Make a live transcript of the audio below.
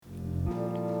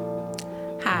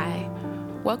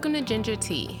Welcome to Ginger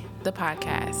Tea, the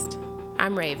podcast.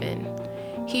 I'm Raven.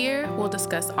 Here, we'll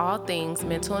discuss all things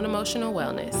mental and emotional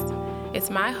wellness. It's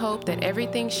my hope that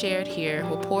everything shared here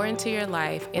will pour into your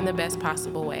life in the best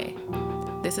possible way.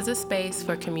 This is a space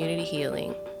for community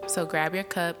healing, so grab your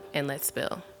cup and let's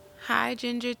spill. Hi,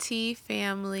 Ginger Tea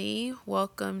family.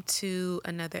 Welcome to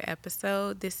another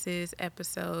episode. This is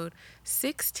episode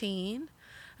 16.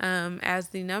 As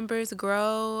the numbers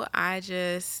grow, I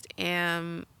just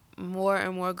am more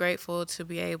and more grateful to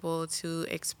be able to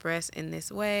express in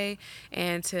this way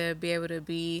and to be able to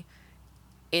be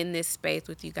in this space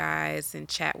with you guys and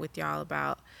chat with y'all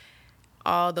about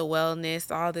all the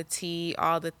wellness, all the tea,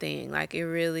 all the thing. Like, it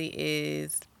really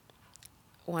is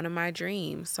one of my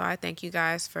dreams. So I thank you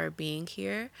guys for being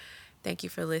here. Thank you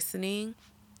for listening.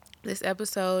 This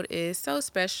episode is so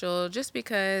special just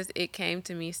because it came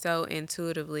to me so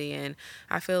intuitively, and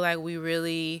I feel like we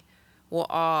really will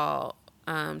all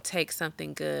take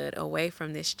something good away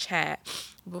from this chat.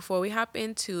 Before we hop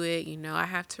into it, I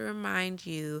have to remind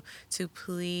you to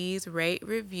please rate,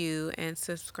 review, and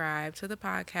subscribe to the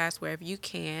podcast wherever you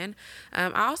can.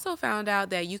 I also found out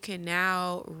that you can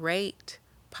now rate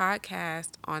podcast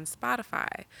on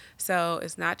Spotify. So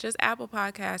it's not just Apple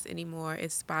Podcasts anymore,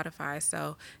 it's Spotify.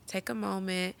 So take a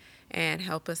moment and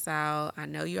help us out. I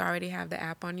know you already have the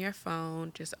app on your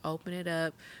phone. Just open it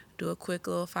up, do a quick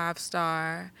little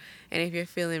 5-star. And if you're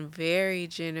feeling very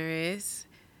generous,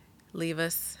 leave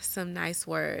us some nice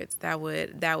words. That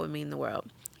would mean the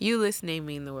world. You listening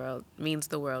means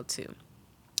the world too.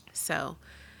 So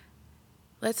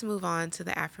let's move on to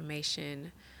the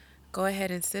affirmation. Go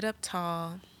ahead and sit up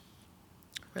tall.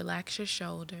 Relax your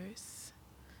shoulders.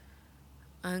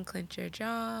 Unclench your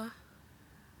jaw,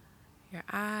 your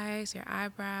eyes, your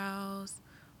eyebrows,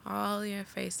 all your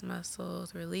face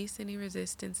muscles. Release any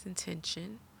resistance and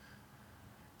tension.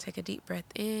 Take a deep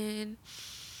breath in.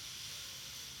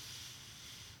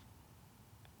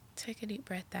 Take a deep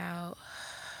breath out.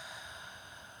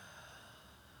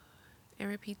 And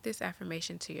repeat this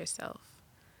affirmation to yourself.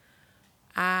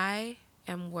 I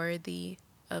am worthy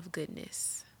of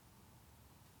goodness.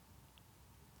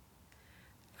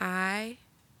 I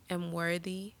am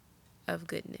worthy of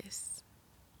goodness.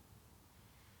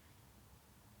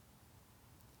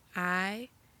 I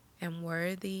am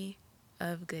worthy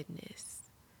of goodness.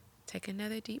 Take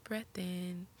another deep breath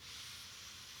in.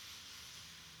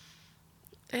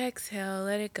 Exhale,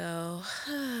 let it go.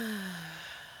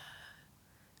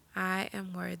 I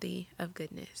am worthy of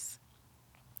goodness.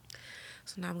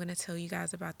 So now I'm going to tell you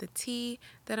guys about the tea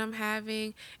that I'm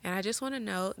having. And I just want to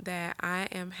note that I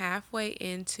am halfway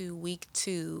into week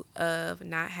 2 of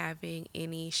not having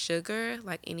any sugar,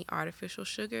 like any artificial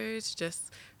sugars,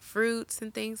 just fruits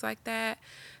and things like that.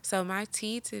 So my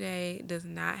tea today does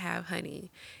not have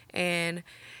honey. And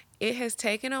it has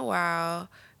taken a while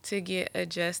to get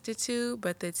adjusted to,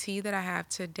 but the tea that I have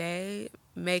today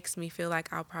makes me feel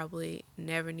like I'll probably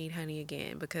never need honey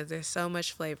again because there's so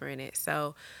much flavor in it.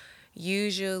 So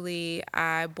usually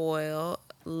I boil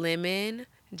lemon,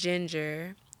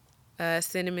 ginger, a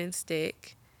cinnamon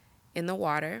stick in the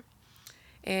water.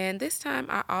 And this time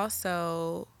I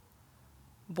also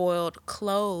boiled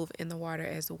clove in the water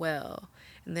as well.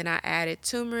 And then I added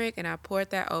turmeric and I poured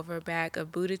that over a bag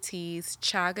of Buddha Tea's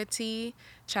chaga tea.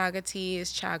 Chaga tea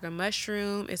is chaga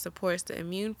mushroom. It supports the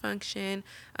immune function,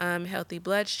 healthy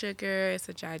blood sugar. It's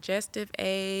a digestive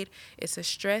aid. It's a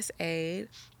stress aid.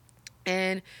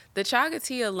 And the chaga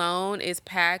tea alone is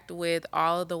packed with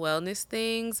all of the wellness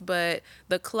things, but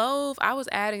the clove, I was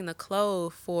adding the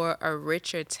clove for a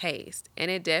richer taste, and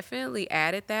it definitely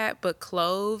added that. But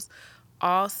cloves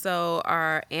also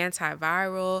are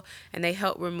antiviral, and they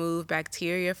help remove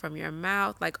bacteria from your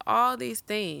mouth, like all these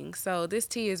things. So this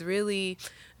tea is really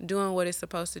doing what it's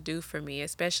supposed to do for me,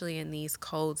 especially in these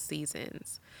cold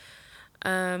seasons.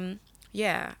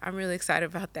 Yeah, I'm really excited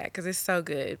about that because it's so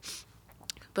good.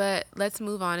 But let's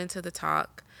move on into the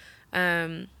talk.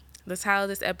 The title of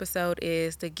this episode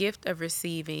is The Gift of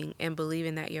Receiving and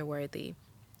Believing That You're Worthy.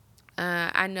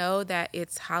 I know that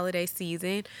it's holiday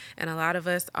season and a lot of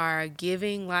us are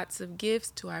giving lots of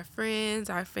gifts to our friends,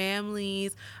 our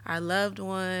families, our loved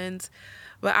ones.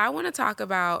 But I want to talk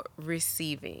about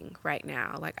receiving right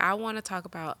now. Like, I want to talk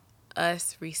about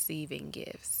us receiving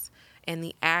gifts and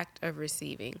the act of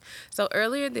receiving. So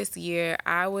earlier this year,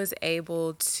 I was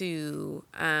able to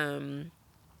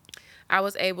I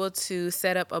was able to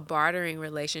set up a bartering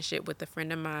relationship with a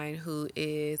friend of mine who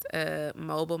is a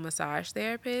mobile massage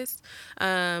therapist.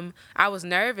 I was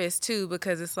nervous too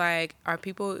because it's like, are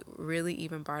people really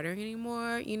even bartering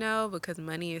anymore? Because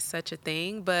money is such a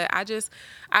thing. But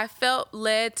I felt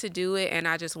led to do it, and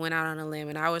I just went out on a limb,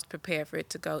 and I was prepared for it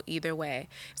to go either way.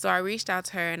 So I reached out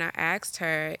to her and I asked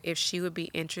her if she would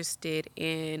be interested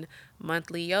in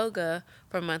monthly yoga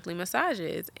for monthly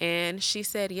massages, and she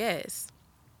said yes.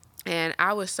 And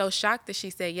I was so shocked that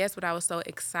she said yes, but I was so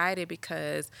excited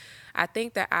because I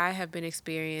think that I have been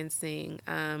experiencing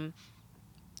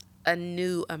a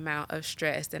new amount of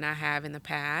stress than I have in the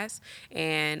past.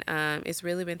 And it's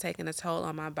really been taking a toll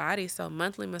on my body. So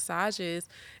monthly massages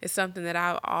is something that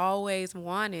I've always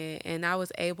wanted. And I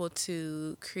was able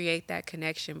to create that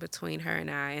connection between her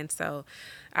and I. And so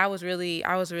I was really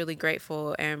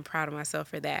grateful and proud of myself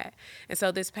for that. And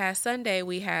so this past Sunday,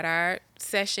 we had our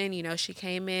session. She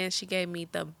came in, she gave me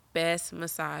the best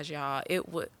massage, y'all.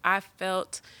 I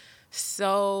felt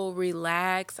so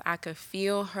relaxed. I could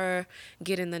feel her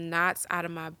getting the knots out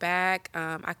of my back.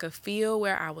 I could feel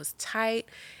where I was tight,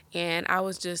 and I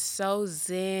was just so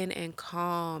zen and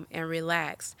calm and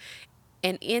relaxed.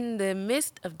 And in the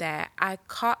midst of that, I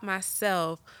caught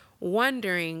myself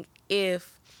wondering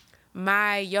if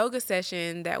my yoga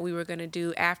session that we were going to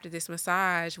do after this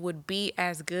massage would be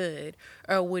as good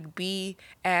or would be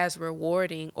as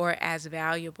rewarding or as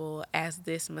valuable as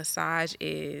this massage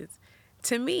is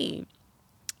to me.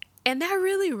 And that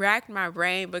really racked my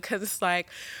brain because it's like,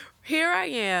 here I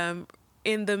am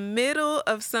in the middle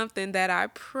of something that I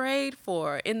prayed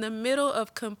for, in the middle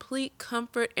of complete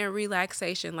comfort and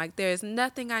relaxation. Like, there's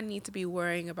nothing I need to be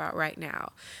worrying about right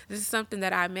now. This is something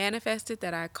that I manifested,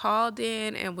 that I called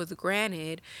in and was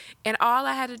granted. And all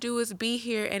I had to do was be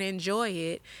here and enjoy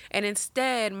it. And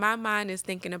instead, my mind is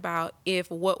thinking about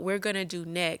if what we're going to do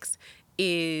next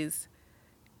is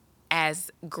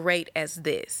as great as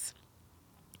this.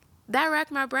 That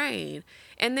racked my brain.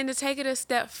 And then to take it a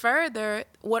step further,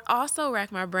 what also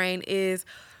racked my brain is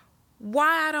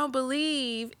why I don't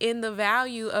believe in the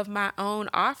value of my own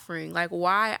offering. Like,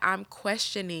 why I'm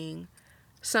questioning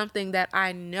something that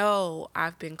I know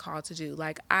I've been called to do.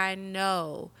 Like, I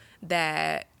know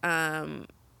that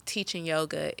teaching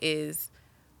yoga is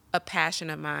a passion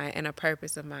of mine and a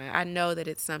purpose of mine. I know that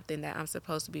it's something that I'm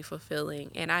supposed to be fulfilling,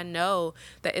 and I know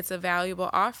that it's a valuable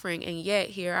offering, and yet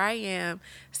here I am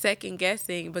second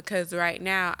guessing because right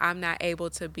now I'm not able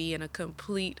to be in a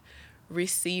complete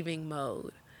receiving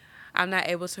mode. I'm not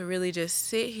able to really just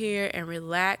sit here and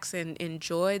relax and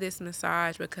enjoy this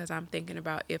massage because I'm thinking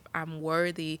about if I'm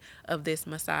worthy of this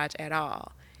massage at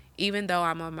all. Even though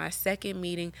I'm on my second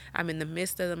meeting, I'm in the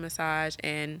midst of the massage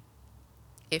and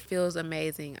it feels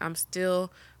amazing, I'm still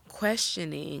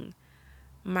questioning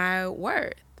my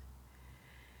worth.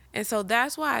 And so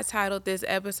that's why I titled this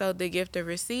episode The Gift of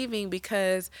Receiving,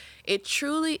 because it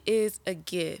truly is a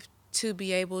gift to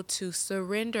be able to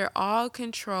surrender all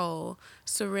control,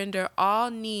 surrender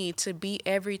all need to be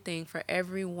everything for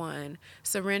everyone,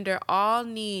 surrender all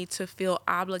need to feel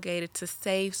obligated to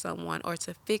save someone or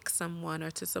to fix someone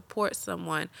or to support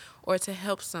someone or to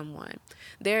help someone.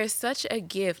 There is such a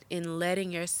gift in letting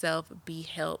yourself be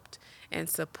helped and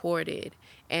supported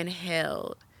and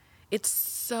held. It's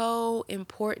so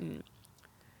important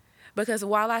because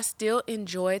while I still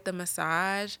enjoyed the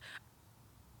massage,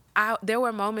 there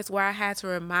were moments where I had to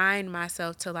remind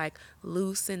myself to like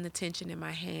loosen the tension in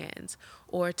my hands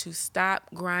or to stop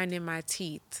grinding my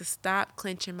teeth, to stop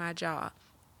clenching my jaw.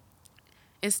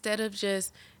 Instead of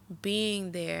just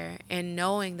being there and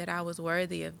knowing that I was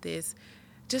worthy of this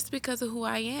just because of who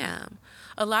I am.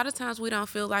 A lot of times we don't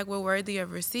feel like we're worthy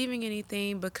of receiving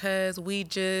anything because we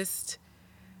just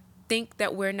think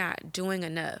that we're not doing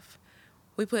enough.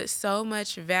 We put so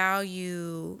much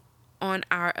value on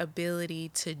our ability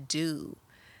to do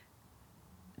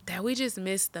that we just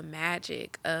miss the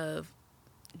magic of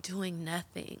doing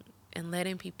nothing and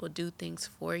letting people do things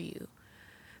for you.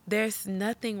 There's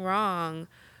nothing wrong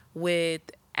with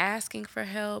asking for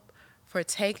help, for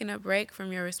taking a break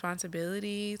from your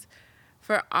responsibilities,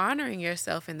 for honoring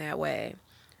yourself in that way.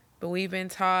 But we've been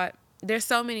taught, there's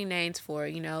so many names for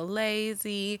it,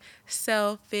 lazy,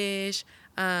 selfish,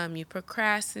 you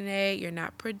procrastinate, you're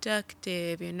not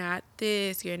productive, you're not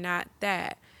this, you're not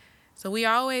that. So we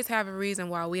always have a reason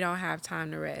why we don't have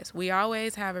time to rest. We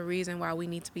always have a reason why we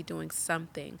need to be doing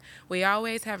something. We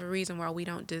always have a reason why we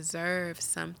don't deserve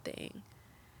something.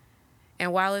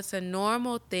 And while it's a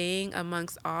normal thing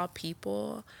amongst all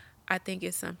people, I think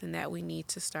it's something that we need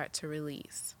to start to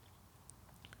release.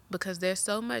 Because there's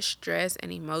so much stress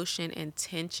and emotion and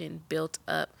tension built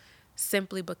up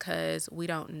simply because we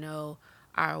don't know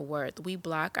our worth. We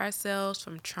block ourselves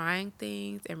from trying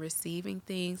things and receiving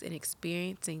things and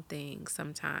experiencing things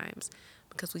sometimes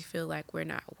because we feel like we're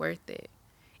not worth it.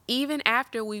 Even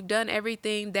after we've done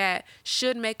everything that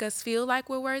should make us feel like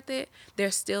we're worth it,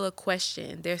 there's still a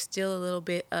question. There's still a little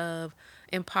bit of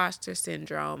imposter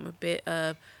syndrome, a bit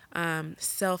of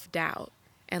self doubt,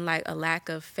 and like a lack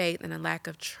of faith and a lack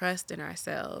of trust in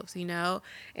ourselves, you know?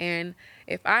 And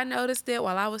if I noticed it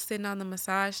while I was sitting on the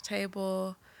massage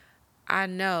table, I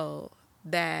know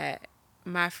that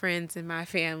my friends and my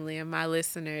family and my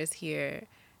listeners here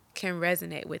can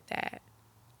resonate with that.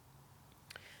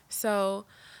 So,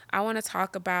 I want to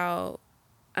talk about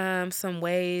some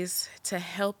ways to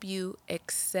help you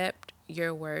accept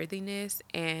your worthiness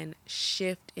and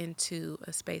shift into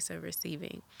a space of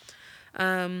receiving.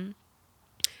 Um,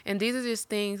 and these are just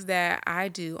things that I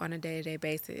do on a day-to-day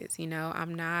basis. You know,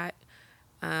 I'm not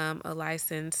a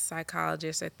licensed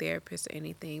psychologist or therapist or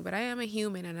anything, but I am a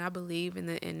human, and I believe in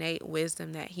the innate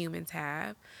wisdom that humans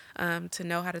have to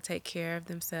know how to take care of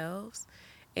themselves.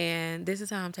 And this is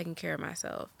how I'm taking care of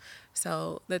myself.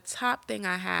 So the top thing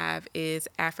I have is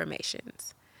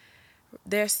affirmations.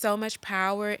 There's so much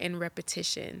power in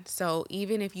repetition. So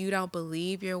even if you don't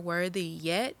believe you're worthy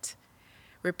yet,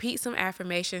 repeat some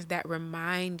affirmations that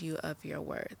remind you of your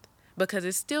worth, because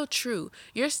it's still true.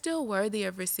 You're still worthy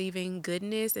of receiving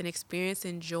goodness and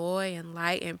experiencing joy and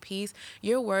light and peace.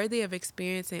 You're worthy of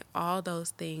experiencing all those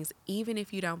things, even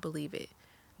if you don't believe it.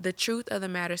 The truth of the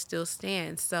matter still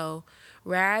stands. So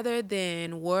rather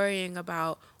than worrying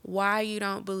about why you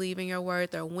don't believe in your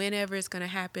worth or whenever it's going to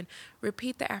happen,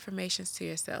 repeat the affirmations to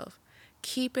yourself.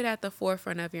 Keep it at the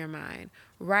forefront of your mind.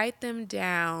 Write them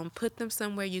down, put them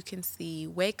somewhere you can see.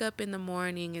 Wake up in the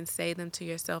morning and say them to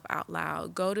yourself out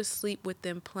loud. Go to sleep with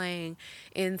them playing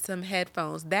in some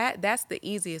headphones. That's the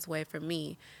easiest way for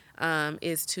me.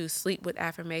 Is to sleep with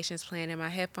affirmations playing in my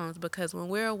headphones, because when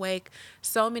we're awake,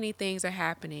 so many things are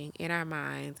happening in our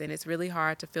minds, and it's really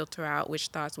hard to filter out which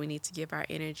thoughts we need to give our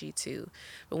energy to.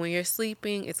 But when you're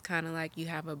sleeping, it's kind of like you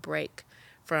have a break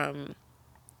from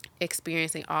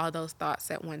experiencing all those thoughts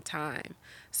at one time.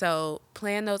 So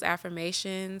plan those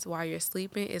affirmations while you're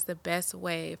sleeping is the best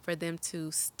way for them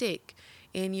to stick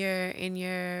in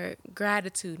your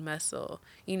gratitude muscle,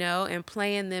 you know, and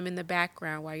playing them in the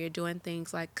background while you're doing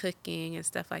things like cooking and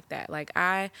stuff like that.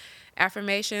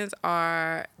 Affirmations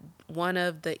are one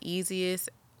of the easiest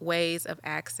ways of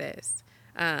access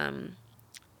to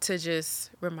just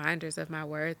reminders of my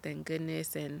worth and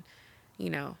goodness and, you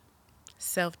know,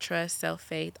 self-trust,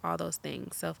 self-faith, all those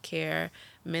things, self-care,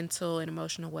 mental and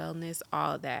emotional wellness,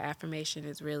 all of that. Affirmation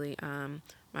is really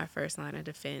my first line of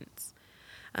defense.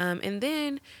 And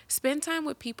then spend time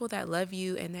with people that love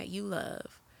you and that you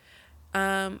love.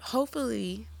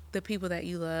 Hopefully, the people that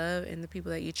you love and the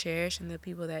people that you cherish and the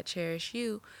people that cherish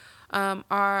you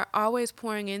are always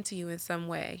pouring into you in some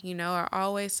way, you know, are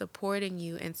always supporting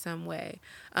you in some way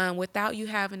without you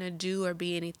having to do or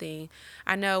be anything.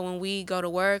 I know when we go to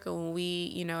work or when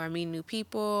we, you know, are meeting new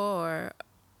people or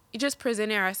just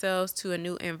presenting ourselves to a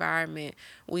new environment,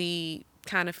 we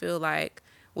kind of feel like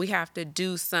we have to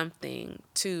do something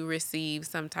to receive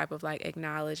some type of like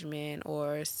acknowledgement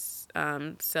or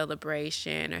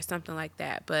celebration or something like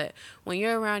that. But when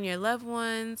you're around your loved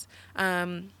ones,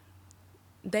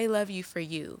 they love you for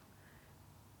you.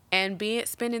 And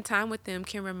spending time with them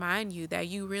can remind you that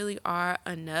you really are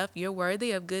enough. You're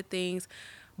worthy of good things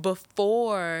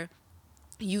before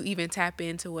you even tap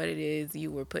into what it is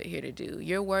you were put here to do.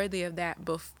 You're worthy of that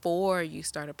before you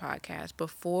start a podcast,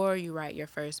 before you write your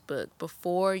first book,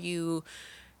 before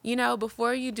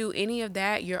before you do any of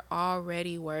that, you're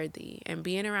already worthy. And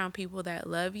being around people that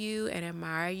love you and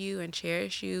admire you and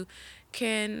cherish you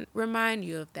can remind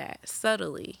you of that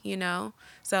subtly, you know?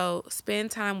 So spend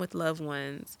time with loved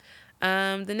ones.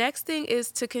 The next thing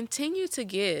is to continue to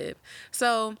give.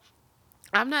 So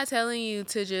I'm not telling you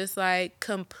to just like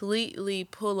completely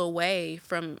pull away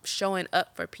from showing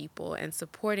up for people and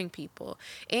supporting people.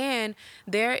 And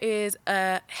there is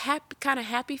a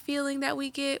happy feeling that we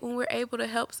get when we're able to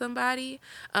help somebody.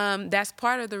 That's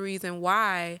part of the reason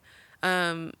why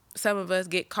some of us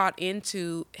get caught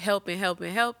into helping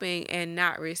and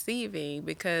not receiving,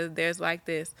 because there's like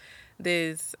this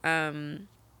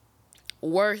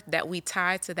worth that we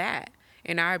tie to that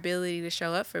and our ability to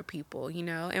show up for people, you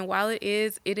know. And while it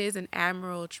is an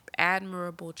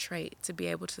admirable trait to be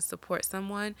able to support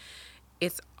someone,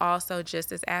 it's also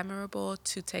just as admirable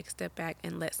to take a step back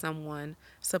and let someone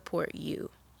support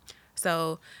you.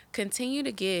 So continue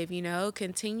to give, you know,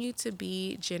 continue to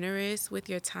be generous with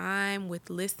your time, with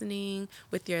listening,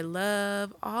 with your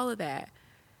love, all of that.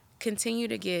 continue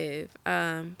to give,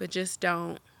 but just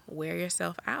don't wear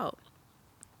yourself out.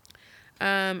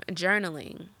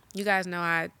 Journaling. You guys know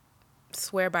I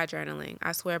swear by journaling.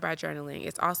 I swear by journaling.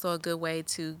 It's also a good way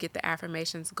to get the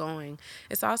affirmations going.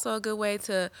 It's also a good way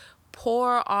to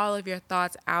pour all of your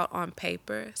thoughts out on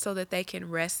paper so that they can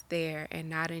rest there and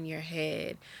not in your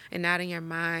head and not in your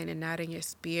mind and not in your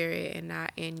spirit and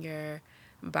not in your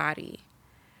body.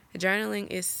 Journaling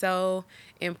is so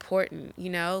important,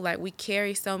 like we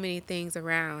carry so many things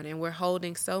around and we're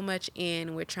holding so much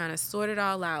in. We're trying to sort it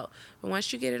all out. But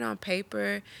once you get it on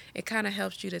paper, it kind of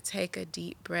helps you to take a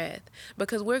deep breath,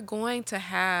 because we're going to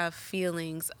have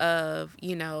feelings of,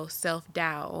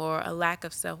 self-doubt or a lack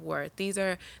of self-worth. These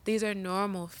are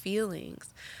normal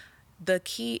feelings. The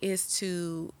key is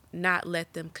to not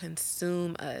let them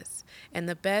consume us. And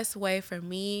the best way for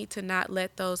me to not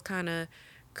let those kind of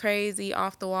crazy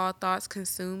off the wall thoughts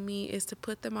consume me is to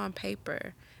put them on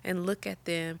paper and look at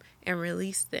them and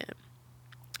release them.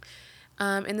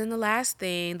 And then the last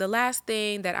thing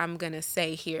that I'm going to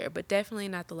say here, but definitely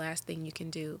not the last thing you can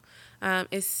do,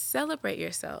 is celebrate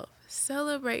yourself.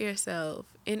 Celebrate yourself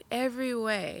in every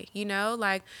way.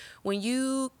 Like when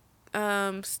you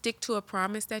stick to a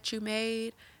promise that you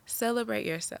made, celebrate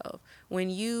yourself. When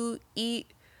you eat,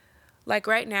 like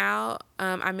right now,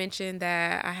 I mentioned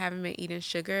that I haven't been eating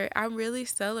sugar. I'm really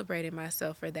celebrating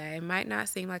myself for that. It might not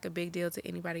seem like a big deal to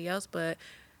anybody else, but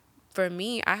for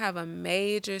me, I have a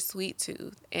major sweet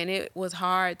tooth, and it was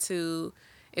hard to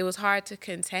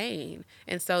contain.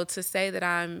 And so to say that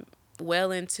I'm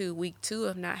well into week 2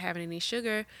 of not having any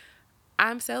sugar,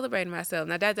 I'm celebrating myself.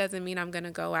 Now, that doesn't mean I'm going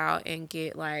to go out and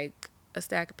get like a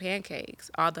stack of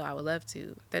pancakes, although I would love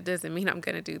to. That doesn't mean I'm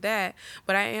going to do that.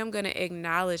 But I am going to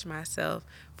acknowledge myself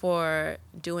for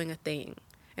doing a thing.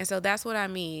 And so that's what I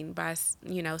mean by,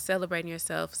 celebrating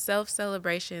yourself.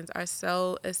 Self-celebrations are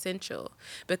so essential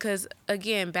because,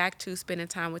 again, back to spending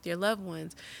time with your loved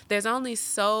ones, there's only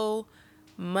so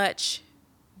much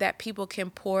that people can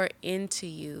pour into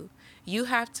you. You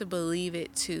have to believe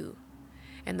it too.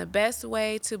 And the best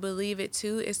way to believe it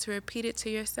too is to repeat it to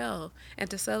yourself and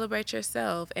to celebrate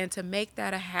yourself and to make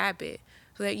that a habit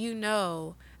so that you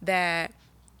know that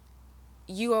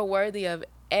you are worthy of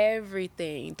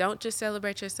everything. Don't just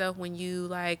celebrate yourself when you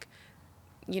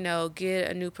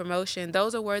get a new promotion.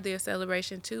 Those are worthy of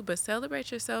celebration too, but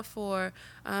celebrate yourself for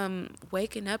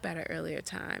waking up at an earlier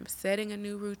time, setting a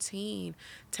new routine,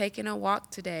 taking a walk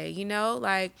today.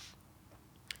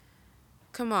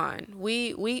 Come on.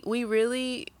 We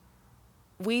really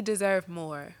deserve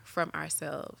more from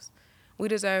ourselves. We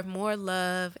deserve more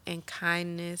love and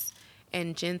kindness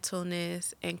and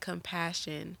gentleness and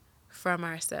compassion from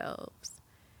ourselves.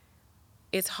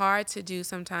 It's hard to do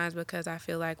sometimes because I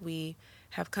feel like we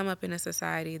have come up in a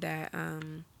society that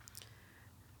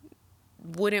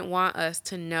wouldn't want us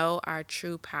to know our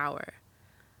true power.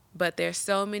 But there's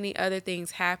so many other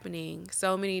things happening,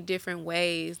 so many different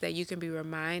ways that you can be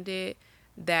reminded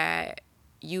that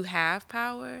you have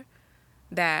power,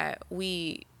 that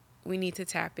we need to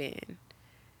tap in.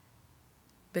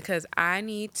 Because I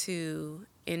need to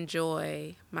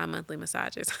enjoy my monthly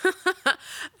massages.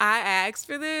 I asked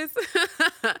for this,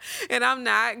 and I'm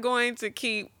not going to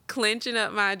keep clenching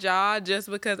up my jaw just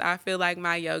because I feel like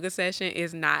my yoga session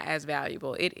is not as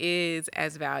valuable. It is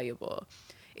as valuable.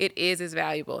 It is as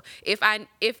valuable.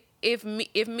 If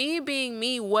me being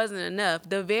me wasn't enough,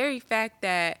 the very fact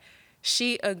that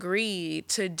she agreed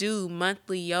to do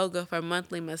monthly yoga for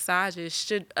monthly massages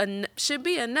should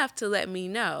be enough to let me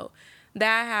know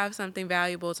that I have something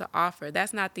valuable to offer.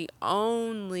 That's not the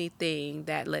only thing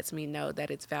that lets me know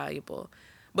that it's valuable.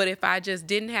 But if I just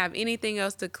didn't have anything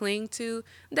else to cling to,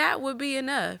 that would be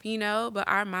enough, But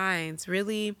our minds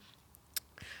really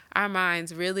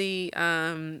be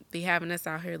having us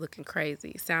out here looking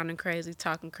crazy, sounding crazy,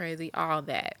 talking crazy, all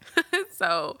that.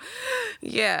 So,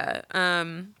 yeah,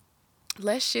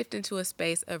 let's shift into a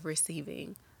space of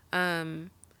receiving.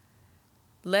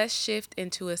 Let's shift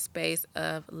into a space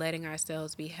of letting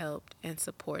ourselves be helped and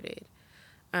supported.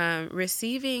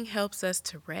 Receiving helps us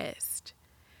to rest.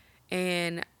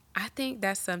 And I think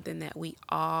that's something that we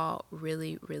all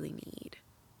really, really need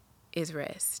is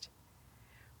rest.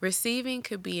 Receiving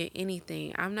could be in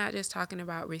anything. I'm not just talking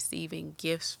about receiving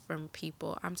gifts from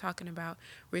people. I'm talking about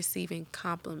receiving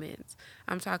compliments.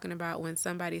 I'm talking about when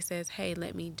somebody says, hey,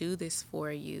 let me do this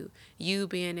for you. You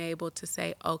being able to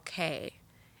say, okay,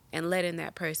 and letting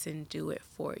that person do it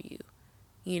for you,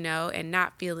 and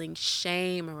not feeling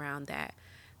shame around that.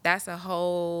 That's a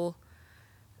whole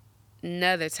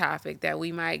another topic that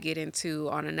we might get into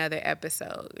on another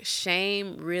episode.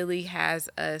 Shame really has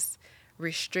us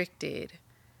restricted,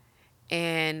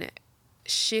 and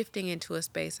shifting into a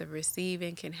space of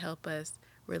receiving can help us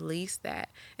release that.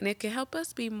 And it can help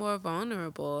us be more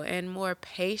vulnerable and more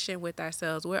patient with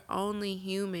ourselves. We're only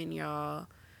human, y'all.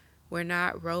 We're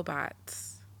not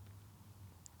robots.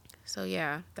 So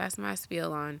yeah, that's my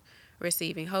spiel on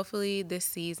receiving. Hopefully this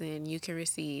season you can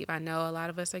receive. I know a lot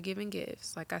of us are giving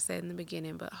gifts, like I said in the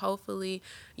beginning, but hopefully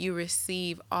you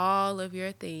receive all of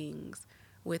your things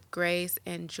with grace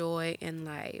and joy and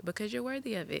light because you're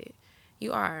worthy of it.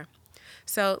 You are.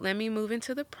 So let me move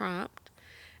into the prompt.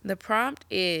 The prompt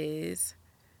is,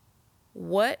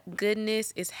 what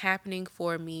goodness is happening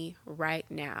for me right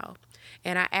now?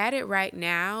 And I added right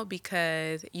now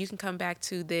because you can come back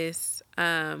to this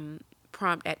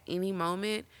prompt at any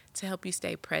moment to help you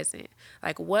stay present.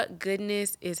 Like, what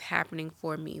goodness is happening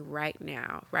for me right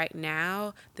now? Right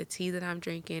now, the tea that I'm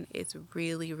drinking is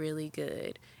really, really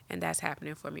good. And that's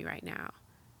happening for me right now.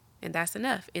 And that's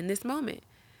enough in this moment.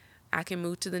 I can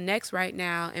move to the next right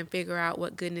now and figure out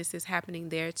what goodness is happening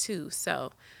there too.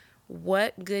 So,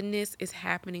 what goodness is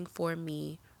happening for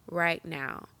me right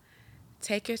now?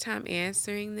 Take your time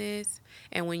answering this,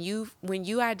 and when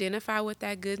you identify what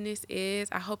that goodness is,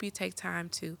 I hope you take time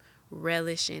to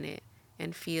relish in it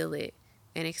and feel it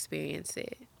and experience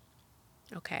it.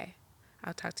 Okay,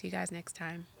 I'll talk to you guys next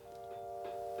time.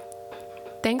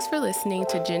 Thanks for listening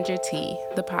to Ginger Tea,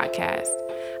 the podcast.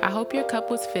 I hope your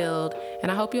cup was filled,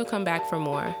 and I hope you'll come back for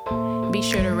more. Be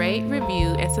sure to rate, review,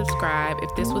 and subscribe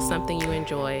if this was something you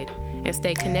enjoyed. And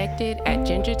stay connected at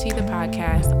Ginger Tea, the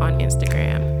podcast on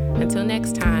Instagram. Until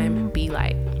next time, be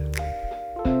light.